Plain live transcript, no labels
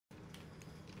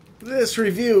This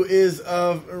review is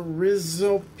of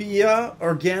Rizopia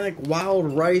organic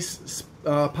wild rice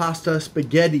pasta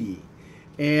spaghetti,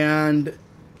 and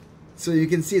so you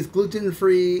can see it's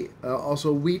gluten-free,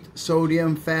 also wheat,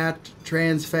 sodium, fat,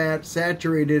 trans fat,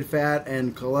 saturated fat,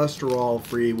 and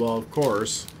cholesterol-free. Well, of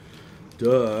course,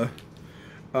 duh.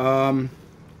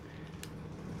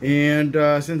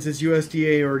 Since it's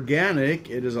USDA organic,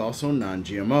 it is also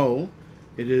non-GMO.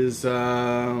 It is,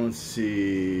 let's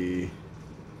see.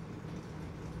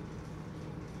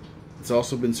 It's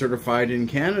also been certified in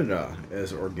Canada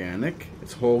as organic.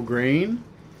 It's whole grain.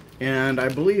 And I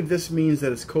believe this means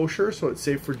that it's kosher, so it's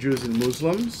safe for Jews and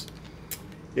Muslims.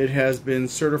 It has been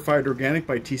certified organic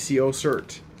by TCO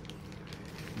Cert.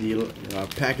 The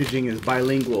packaging is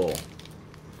bilingual,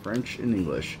 French and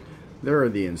English. There are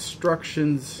the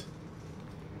instructions,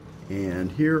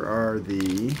 and here are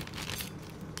the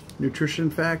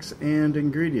nutrition facts and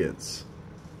ingredients.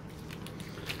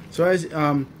 So as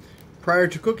prior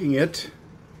to cooking it,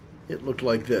 it looked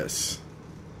like this.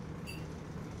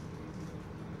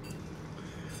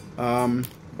 But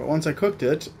once I cooked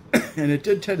it, and it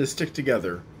did tend to stick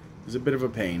together, it was a bit of a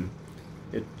pain.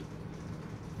 It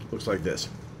looks like this.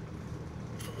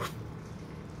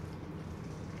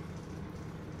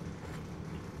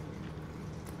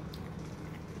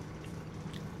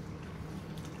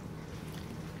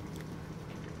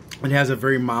 It has a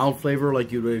very mild flavor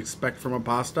like you would expect from a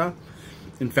pasta.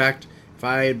 In fact, if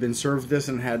I had been served this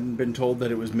and hadn't been told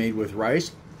that it was made with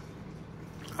rice,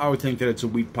 I would think that it's a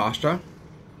wheat pasta.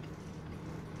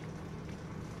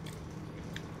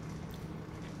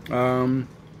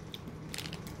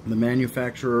 The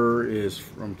manufacturer is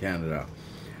from Canada.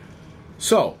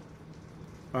 So,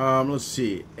 let's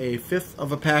see. A fifth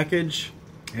of a package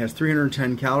has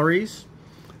 310 calories,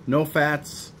 no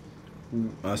fats,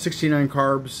 69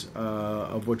 carbs,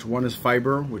 of which one is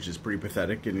fiber, which is pretty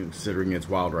pathetic considering it's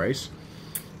wild rice.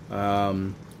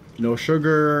 No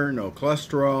sugar, no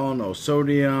cholesterol, no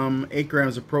sodium, 8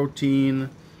 grams of protein.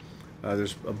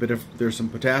 There's some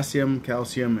potassium,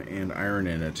 calcium, and iron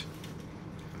in it.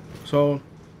 So,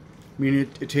 I mean,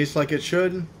 it tastes like it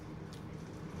should.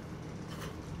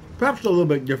 Perhaps a little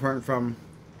bit different from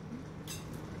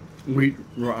wheat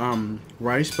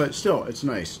rice, but still, it's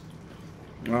nice.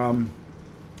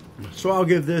 So I'll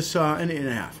give this an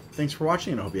 8.5. Thanks for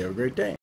watching, and I hope you have a great day.